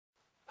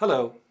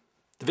Hello.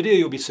 The video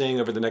you'll be seeing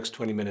over the next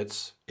 20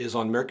 minutes is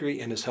on mercury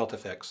and its health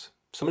effects.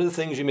 Some of the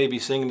things you may be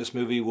seeing in this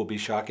movie will be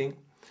shocking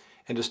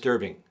and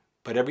disturbing,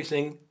 but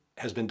everything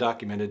has been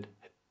documented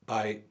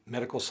by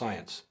medical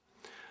science.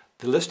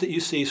 The list that you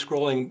see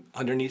scrolling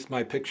underneath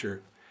my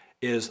picture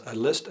is a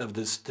list of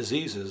the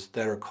diseases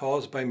that are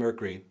caused by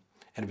mercury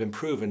and have been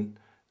proven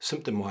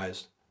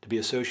symptom-wise to be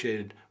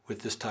associated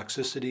with this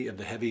toxicity of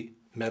the heavy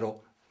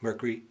metal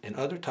mercury and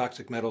other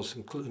toxic metals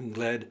including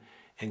lead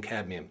and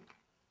cadmium.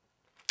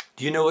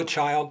 Do you know a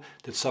child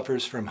that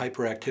suffers from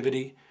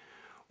hyperactivity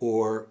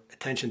or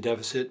attention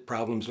deficit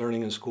problems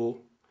learning in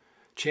school?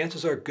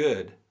 Chances are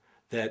good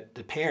that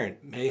the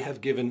parent may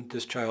have given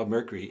this child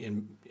mercury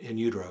in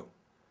utero,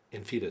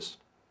 in fetus.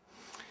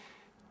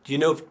 Do you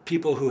know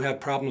people who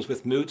have problems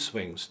with mood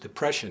swings,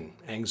 depression,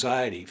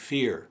 anxiety,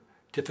 fear,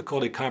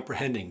 difficulty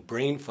comprehending,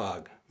 brain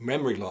fog,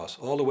 memory loss,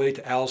 all the way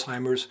to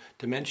Alzheimer's,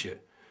 dementia?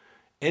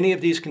 Any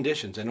of these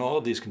conditions and all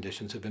of these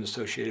conditions have been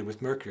associated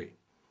with mercury.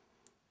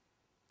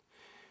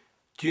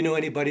 Do you know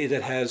anybody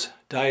that has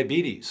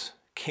diabetes,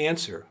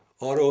 cancer,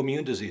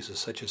 autoimmune diseases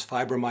such as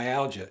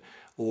fibromyalgia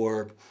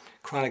or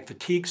chronic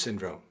fatigue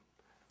syndrome?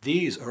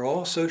 These are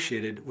all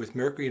associated with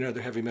mercury and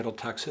other heavy metal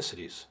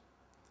toxicities.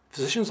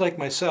 Physicians like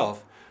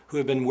myself, who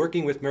have been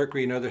working with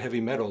mercury and other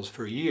heavy metals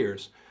for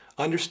years,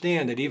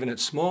 understand that even at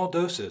small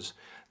doses,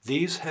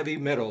 these heavy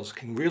metals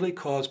can really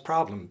cause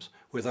problems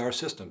with our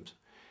systems.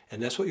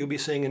 And that's what you'll be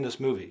seeing in this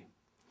movie.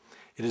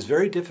 It is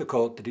very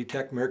difficult to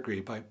detect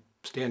mercury by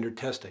standard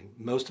testing.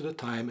 Most of the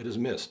time it is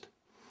missed.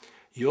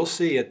 You'll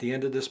see at the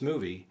end of this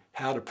movie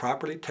how to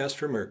properly test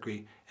for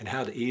mercury and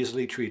how to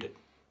easily treat it.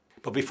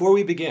 But before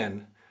we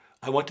begin,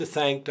 I want to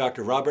thank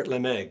Dr. Robert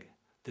Lemegg,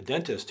 the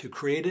dentist who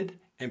created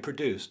and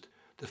produced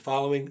the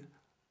following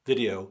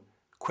video,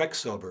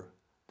 Quecksilber,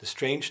 the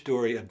strange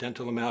story of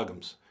dental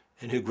amalgams,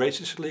 and who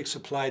graciously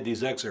supplied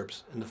these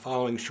excerpts in the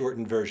following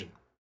shortened version.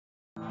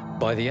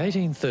 By the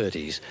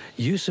 1830s,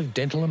 use of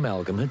dental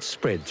amalgam had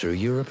spread through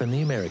Europe and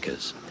the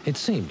Americas. It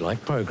seemed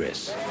like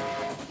progress.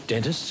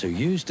 Dentists who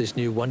used this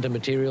new wonder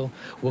material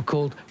were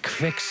called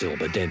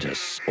Quecksilber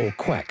dentists, or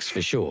quacks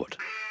for short.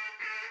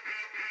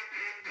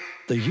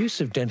 The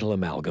use of dental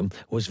amalgam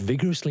was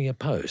vigorously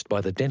opposed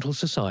by the dental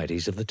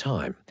societies of the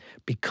time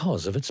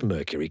because of its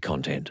mercury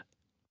content.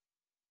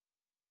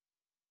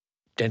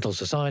 Dental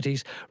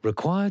societies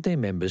required their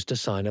members to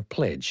sign a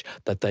pledge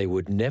that they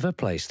would never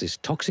place this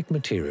toxic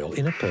material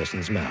in a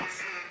person's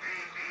mouth.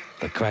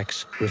 The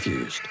quacks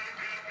refused.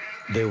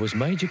 There was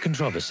major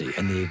controversy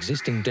and the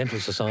existing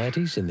dental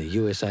societies in the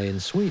USA and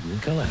Sweden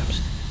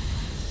collapsed.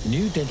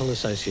 New dental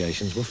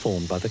associations were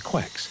formed by the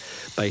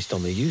quacks based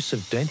on the use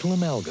of dental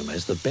amalgam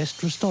as the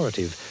best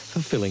restorative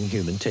for filling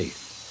human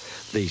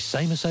teeth. These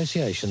same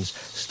associations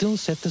still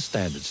set the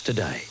standards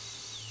today.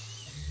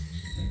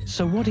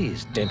 So what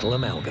is dental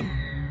amalgam?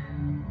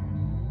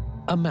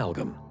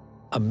 Amalgam,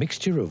 a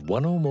mixture of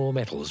one or more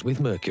metals with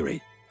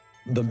mercury.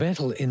 The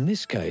metal in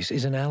this case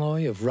is an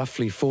alloy of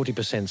roughly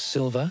 40%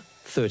 silver,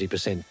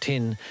 30%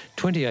 tin,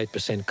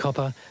 28%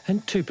 copper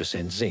and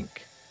 2%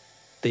 zinc.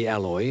 The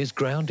alloy is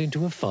ground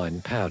into a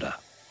fine powder.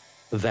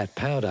 That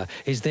powder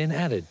is then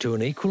added to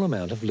an equal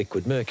amount of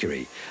liquid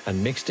mercury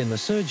and mixed in the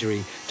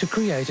surgery to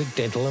create a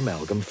dental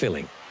amalgam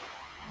filling.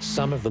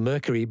 Some of the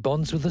mercury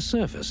bonds with the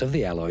surface of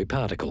the alloy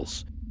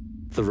particles.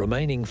 The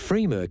remaining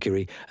free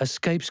mercury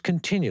escapes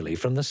continually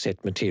from the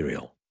set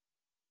material.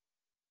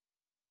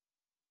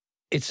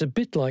 It's a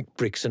bit like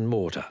bricks and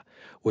mortar,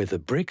 where the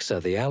bricks are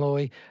the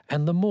alloy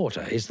and the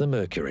mortar is the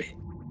mercury.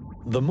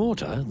 The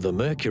mortar, the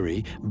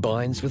mercury,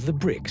 binds with the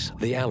bricks,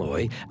 the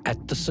alloy,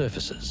 at the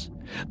surfaces.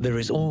 There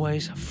is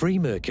always free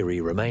mercury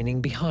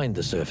remaining behind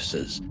the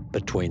surfaces,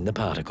 between the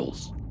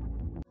particles.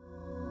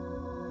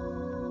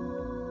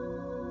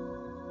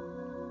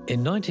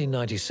 In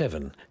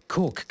 1997,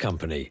 Cork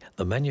Company,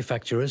 the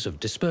manufacturers of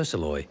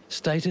dispersalloy,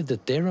 stated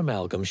that their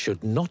amalgam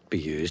should not be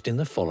used in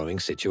the following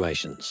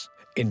situations: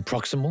 in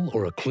proximal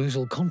or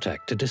occlusal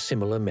contact to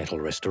dissimilar metal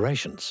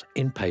restorations,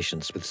 in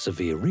patients with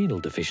severe renal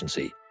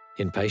deficiency,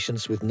 in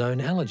patients with known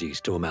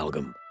allergies to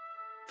amalgam,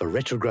 for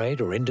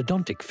retrograde or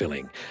endodontic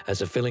filling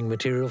as a filling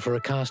material for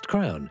a cast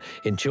crown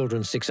in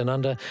children 6 and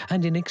under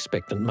and in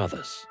expectant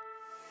mothers.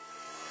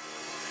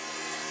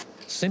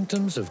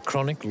 Symptoms of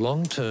chronic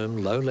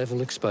long-term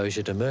low-level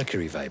exposure to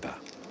mercury vapour.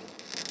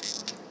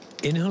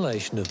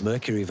 Inhalation of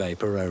mercury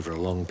vapour over a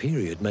long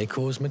period may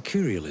cause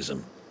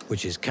mercurialism,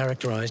 which is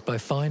characterised by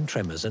fine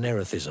tremors and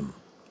erethism.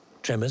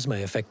 Tremors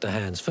may affect the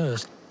hands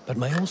first, but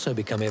may also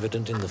become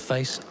evident in the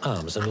face,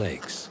 arms and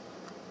legs.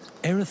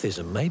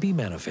 Erethism may be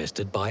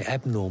manifested by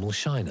abnormal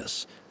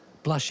shyness,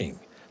 blushing,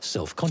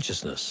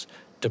 self-consciousness,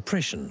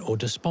 depression or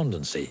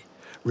despondency,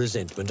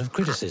 resentment of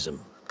criticism,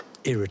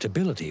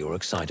 irritability or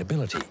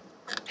excitability,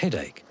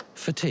 headache,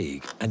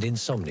 fatigue and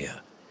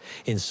insomnia.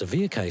 In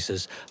severe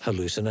cases,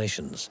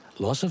 hallucinations,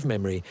 loss of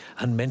memory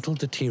and mental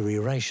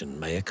deterioration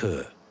may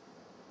occur.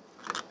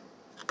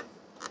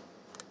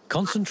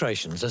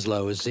 Concentrations as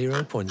low as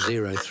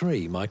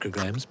 0.03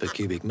 micrograms per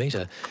cubic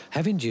metre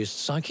have induced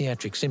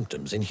psychiatric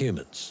symptoms in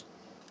humans.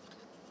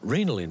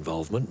 Renal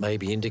involvement may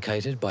be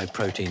indicated by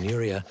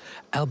proteinuria,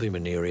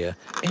 albuminuria,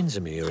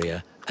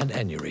 enzymuria and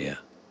anuria.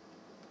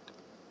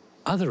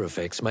 Other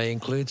effects may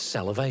include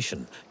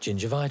salivation,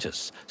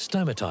 gingivitis,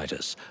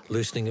 stomatitis,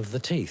 loosening of the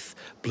teeth,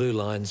 blue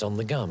lines on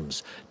the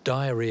gums,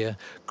 diarrhoea,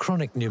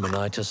 chronic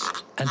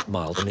pneumonitis and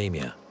mild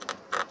anemia.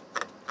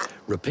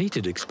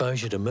 Repeated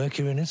exposure to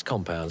mercury and its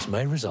compounds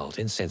may result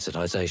in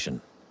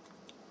sensitization.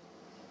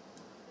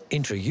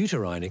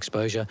 Intrauterine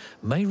exposure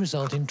may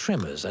result in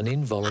tremors and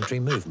involuntary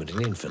movement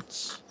in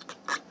infants.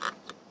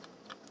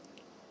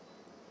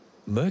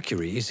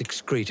 Mercury is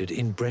excreted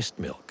in breast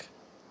milk.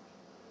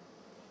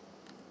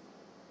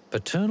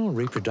 Paternal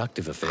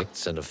reproductive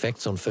effects and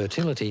effects on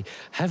fertility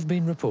have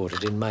been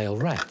reported in male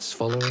rats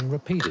following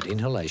repeated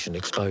inhalation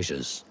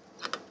exposures.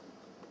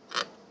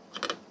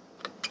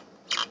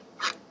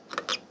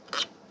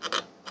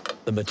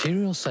 The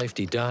material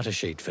safety data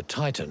sheet for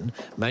Titan,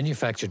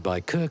 manufactured by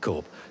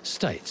Kirkorp,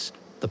 states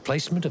the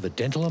placement of a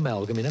dental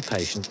amalgam in a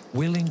patient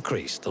will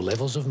increase the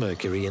levels of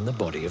mercury in the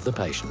body of the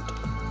patient.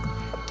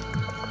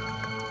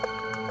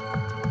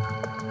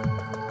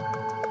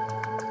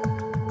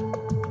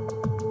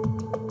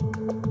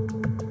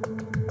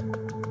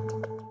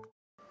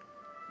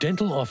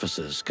 Dental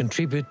offices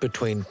contribute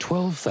between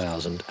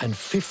 12,000 and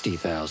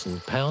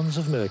 50,000 pounds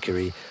of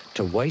mercury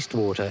to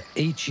wastewater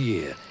each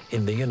year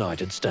in the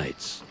United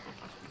States.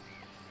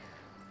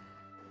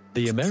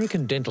 The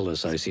American Dental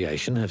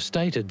Association have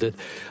stated that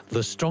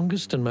the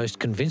strongest and most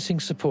convincing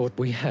support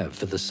we have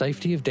for the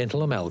safety of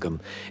dental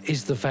amalgam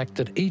is the fact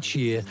that each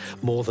year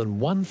more than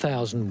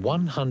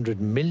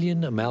 1,100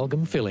 million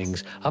amalgam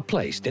fillings are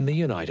placed in the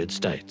United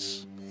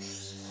States.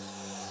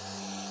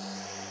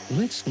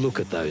 Let's look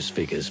at those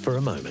figures for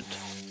a moment.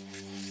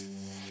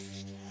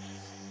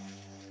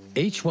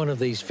 Each one of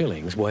these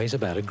fillings weighs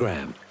about a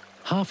gram.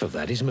 Half of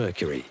that is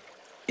mercury.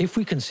 If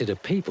we consider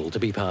people to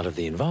be part of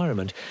the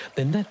environment,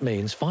 then that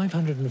means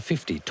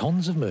 550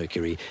 tonnes of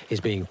mercury is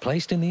being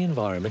placed in the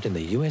environment in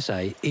the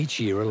USA each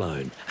year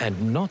alone,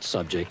 and not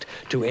subject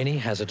to any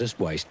hazardous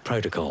waste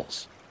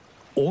protocols.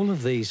 All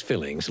of these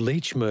fillings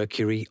leach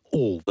mercury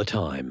all the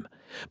time.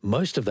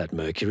 Most of that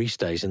mercury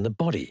stays in the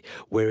body,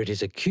 where it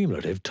is a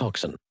cumulative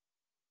toxin.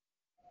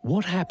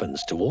 What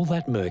happens to all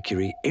that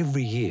mercury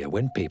every year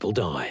when people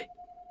die?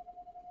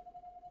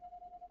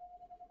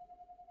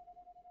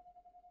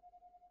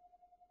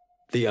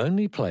 The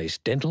only place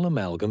dental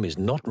amalgam is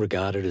not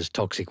regarded as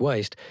toxic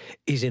waste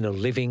is in a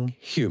living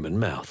human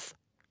mouth.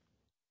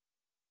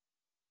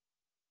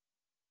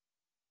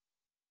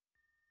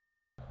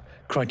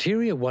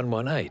 Criteria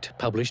 118,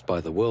 published by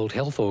the World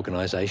Health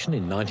Organization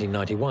in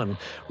 1991,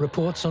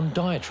 reports on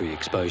dietary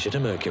exposure to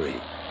mercury.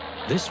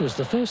 This was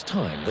the first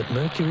time that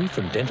mercury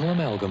from dental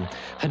amalgam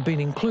had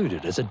been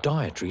included as a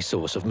dietary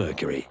source of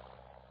mercury.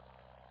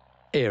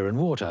 Air and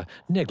water,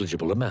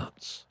 negligible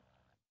amounts.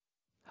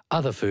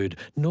 Other food,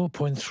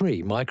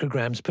 0.3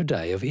 micrograms per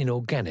day of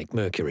inorganic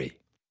mercury.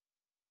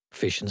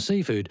 Fish and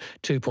seafood,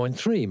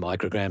 2.3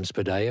 micrograms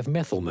per day of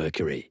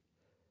methylmercury.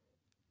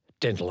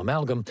 Dental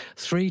amalgam,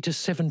 3 to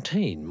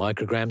 17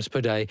 micrograms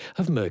per day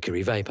of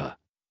mercury vapour.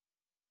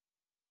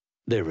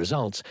 Their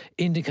results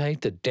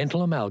indicate that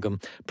dental amalgam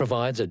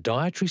provides a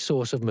dietary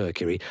source of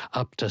mercury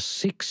up to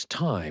 6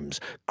 times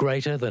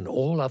greater than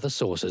all other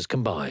sources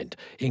combined,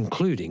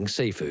 including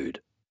seafood.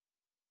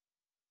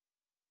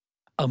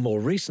 A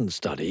more recent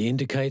study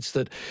indicates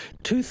that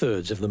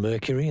 2/3 of the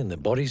mercury in the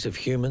bodies of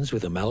humans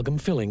with amalgam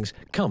fillings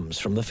comes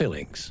from the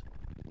fillings.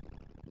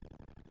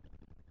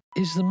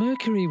 Is the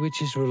mercury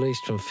which is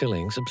released from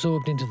fillings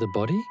absorbed into the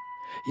body?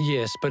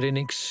 Yes, but in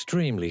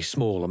extremely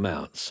small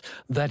amounts,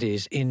 that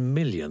is, in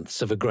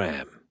millionths of a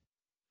gram.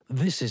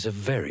 This is a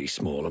very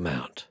small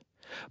amount,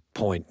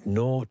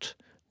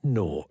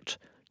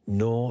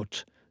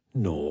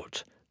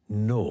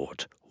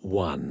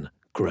 0.0000001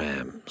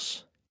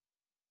 grams.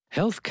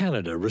 Health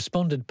Canada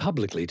responded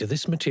publicly to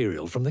this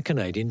material from the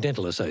Canadian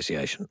Dental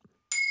Association.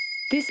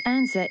 This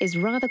answer is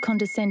rather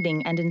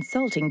condescending and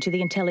insulting to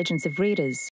the intelligence of readers.